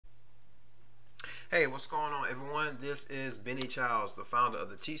Hey, what's going on, everyone? This is Benny Childs, the founder of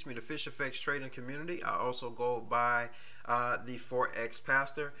the Teach Me to Fish Effects trading community. I also go by the Forex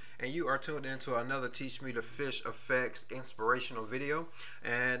Pastor, and you are tuned into another Teach Me to Fish Effects inspirational video.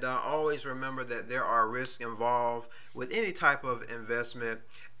 And always remember that there are risks involved with any type of investment,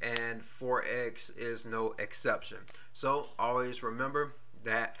 and Forex is no exception. So always remember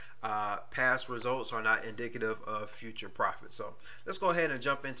that past results are not indicative of future profits. So let's go ahead and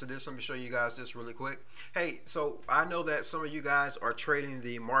jump into this. Let me show you guys this really quick. Hey, so I know that some of you guys are trading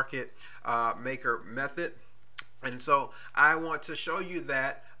the market maker method, and so I want to show you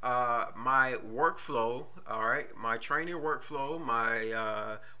that my workflow, all right, my training workflow,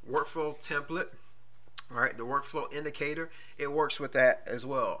 my workflow template, all right, the workflow indicator, it works with that as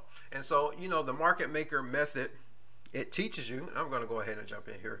well. And so, you know, the market maker method, it teaches you, and I'm going to go ahead and jump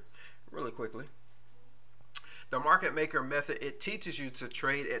in here really quickly. The market maker method, it teaches you to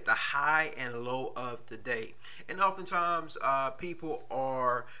trade at the high and low of the day. And oftentimes people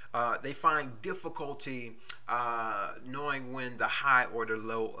are, they find difficulty knowing when the high or the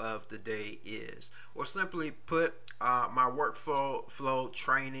low of the day is. Or simply put, my workflow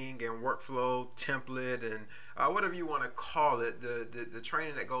training and workflow template and whatever you want to call it, the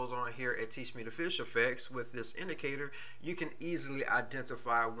training that goes on here at Teach Me to Fish Effects with this indicator, you can easily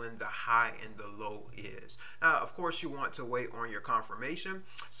identify when the high and the low is. Now, of course, you want to wait on your confirmation.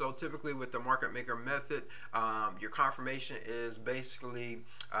 So typically with the market maker method, your confirmation is basically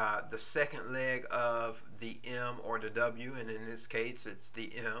the second leg of the M or the W, and in this case, it's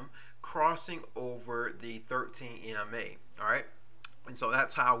the M crossing over the 13 EMA. All right. And so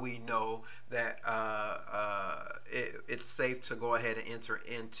that's how we know that it's safe to go ahead and enter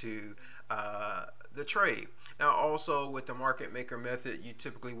into the trade. Now, also with the market maker method, you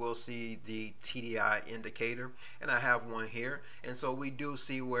typically will see the TDI indicator, and I have one here. And so we do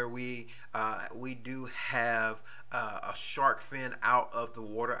see where we do have a shark fin out of the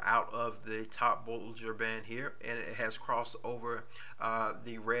water, out of the top Bollinger Band here, and it has crossed over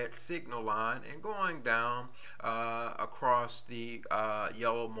the red signal line and going down across the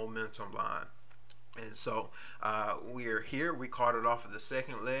yellow momentum line. And so we're here. We caught it off of the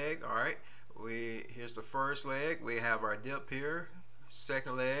second leg. All right. Here's the first leg. We have our dip here,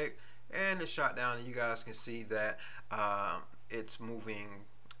 second leg, and it shot down. And you guys can see that it's moving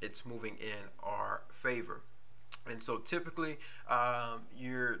in our favor. And so typically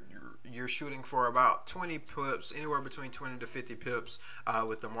you're shooting for about 20 pips, anywhere between 20 to 50 pips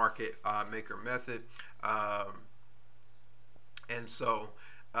with the market maker method. And so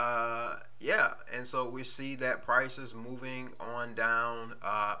yeah, and so we see that price is moving on down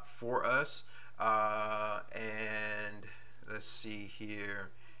for us. And let's see here,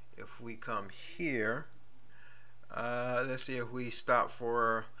 if we come here, let's see if we stop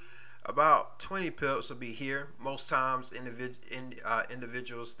for about 20 pips will be here. Most times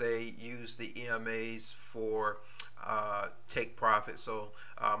individuals, they use the EMAs for take profit, so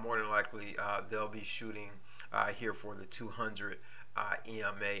more than likely they'll be shooting here for the 200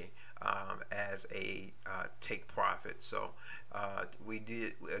 EMA as a take profit. So we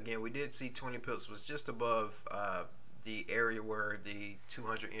did see 20 pips was just above the area where the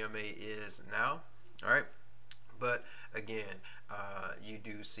 200 EMA is now. All right. But again, you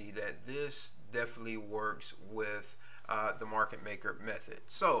do see that this definitely works with the market maker method.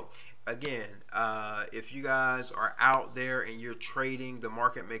 So again, if you guys are out there and you're trading the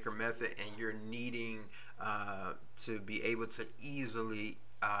market maker method and you're needing to be able to easily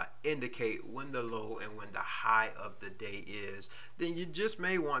indicate when the low and when the high of the day is, then you just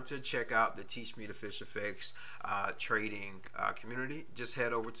may want to check out the Teach Me to Fish Effects trading community. Just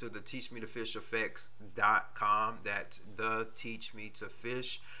head over to the teachmetofisheffects.com. That's the Teach Me to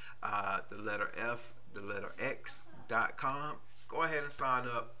Fish, the letter F, the letter X.com. Go ahead and sign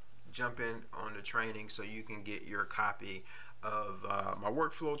up, jump in on the training so you can get your copy of my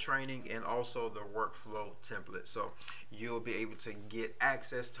workflow training and also the workflow template. So you'll be able to get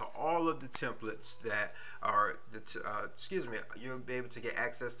access to all of the templates that are you'll be able to get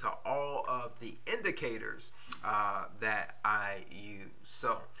access to all of the indicators that I use.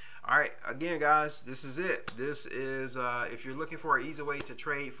 So all right, again guys, this is it. This is if you're looking for an easy way to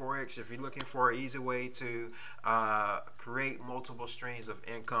trade Forex, if you're looking for an easy way to create multiple streams of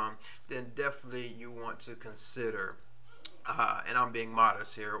income, then definitely you want to consider, and I'm being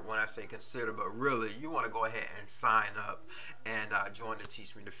modest here when I say consider, but really you want to go ahead and sign up and join the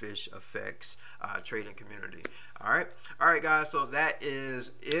Teach Me to Fish Effects trading community. All right guys, so that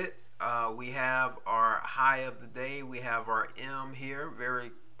is it. We have our high of the day. We have our M here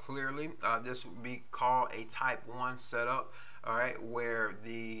very clearly. This would be called a type 1 setup. all right, where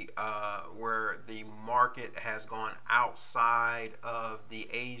the market has gone outside of the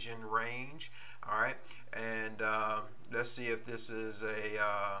Asian range, all right, and let's see if this is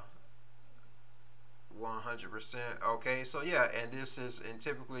a 100%. Okay, so yeah, and this is, and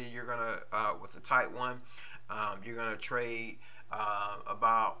typically you're gonna with the type 1, you're gonna trade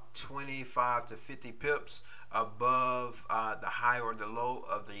about 25 to 50 pips above the high or the low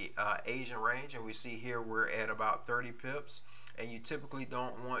of the Asian range, and we see here we're at about 30 pips. And you typically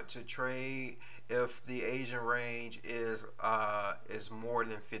don't want to trade if the Asian range is more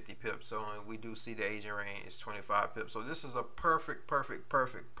than 50 pips. So we do see the Asian range is 25 pips. So this is a perfect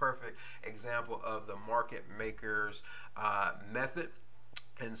example of the market makers method.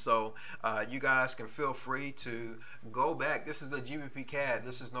 And so you guys can feel free to go back. This is the GBP CAD.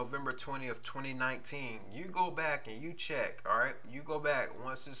 This is November 20th, 2019. You go back and you check, all right? You go back.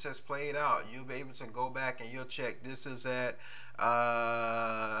 Once this has played out, you'll be able to go back and you'll check. This is at,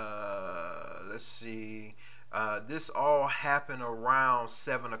 let's see, this all happened around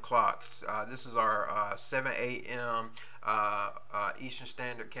 7 o'clock. This is our 7 a.m. Eastern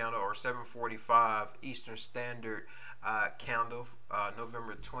Standard candle, or 7:45 Eastern Standard candle,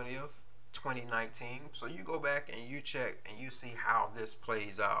 November 20th, 2019. So you go back and you check and you see how this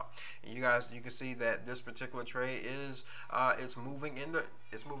plays out. And you guys, you can see that this particular trade is it's moving in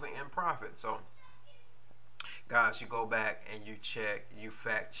profit. So guys, you go back and you check, you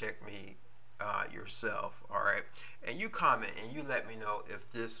fact check me yourself, all right, and you comment and you let me know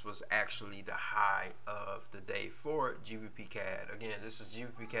if this was actually the high of the day for GBP CAD. Again, this is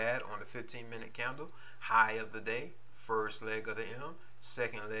GBP CAD on the 15-minute candle, high of the day, first leg of the M,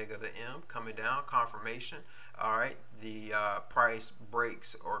 second leg of the M, coming down, confirmation. All right, the price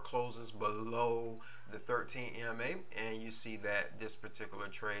breaks or closes below the 13 EMA, and you see that this particular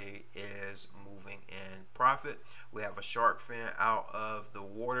trade is moving in profit. We have a shark fin out of the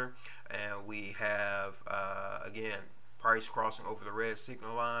water, and we have again, price crossing over the red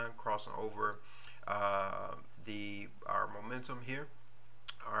signal line, crossing over our momentum here.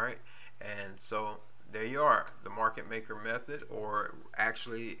 All right, and so there you are, the market maker method, or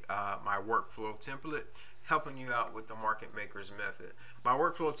actually my workflow template, helping you out with the market makers method. My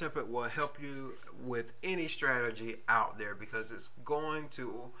workflow template will help you with any strategy out there, because it's going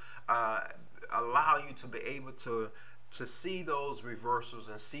to allow you to be able to see those reversals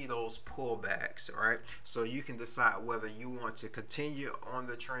and see those pullbacks. All right, so you can decide whether you want to continue on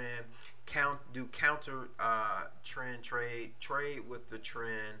the trend, do counter trend trade with the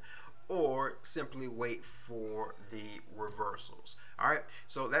trend, or simply wait for the reversals. All right,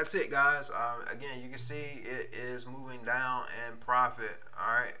 so that's it, guys. Again, you can see it is moving down in profit.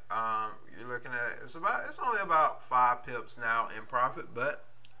 All right, you're looking at it, it's only about 5 pips now in profit, but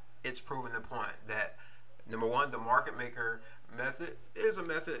it's proving the point that, number one, the market maker method is a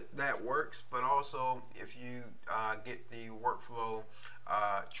method that works, but also if you get the workflow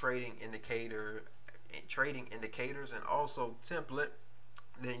trading indicators and also template,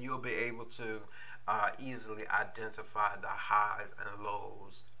 then you'll be able to easily identify the highs and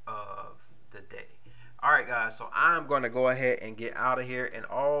lows of the day. All right, guys, so I'm going to go ahead and get out of here. And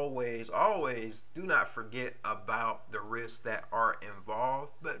always do not forget about the risks that are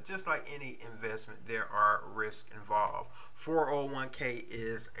involved. But just like any investment, there are risks involved. 401k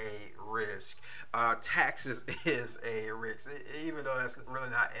is a risk. Taxes is a risk, even though that's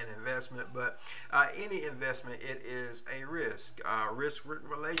really not an investment. But any investment, it is a risk. Risk with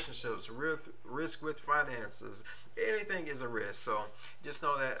relationships, risk with finances, anything is a risk. So just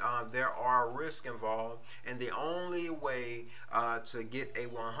know that there are risks involved. And the only way to get a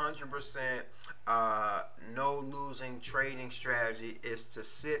 100% no losing trading strategy is to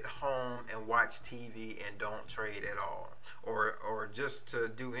sit home and watch TV and don't trade at all, or just to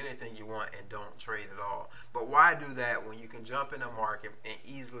do anything you want and don't trade at all. But why do that when you can jump in the market and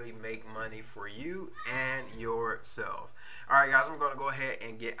easily make money for you and yourself? All right, guys, I'm going to go ahead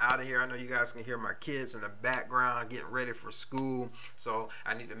and get out of here. I know you guys can hear my kids in the background getting ready for school, so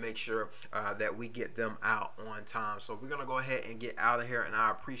I need to make sure that we get them out on time. So we're going to go ahead and get out of here, and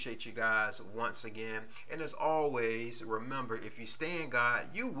I appreciate you guys once again. And as always, remember, if you stay in God,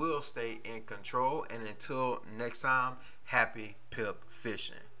 you will stay in control. And until next time, happy pip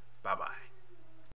fishing. Bye-bye.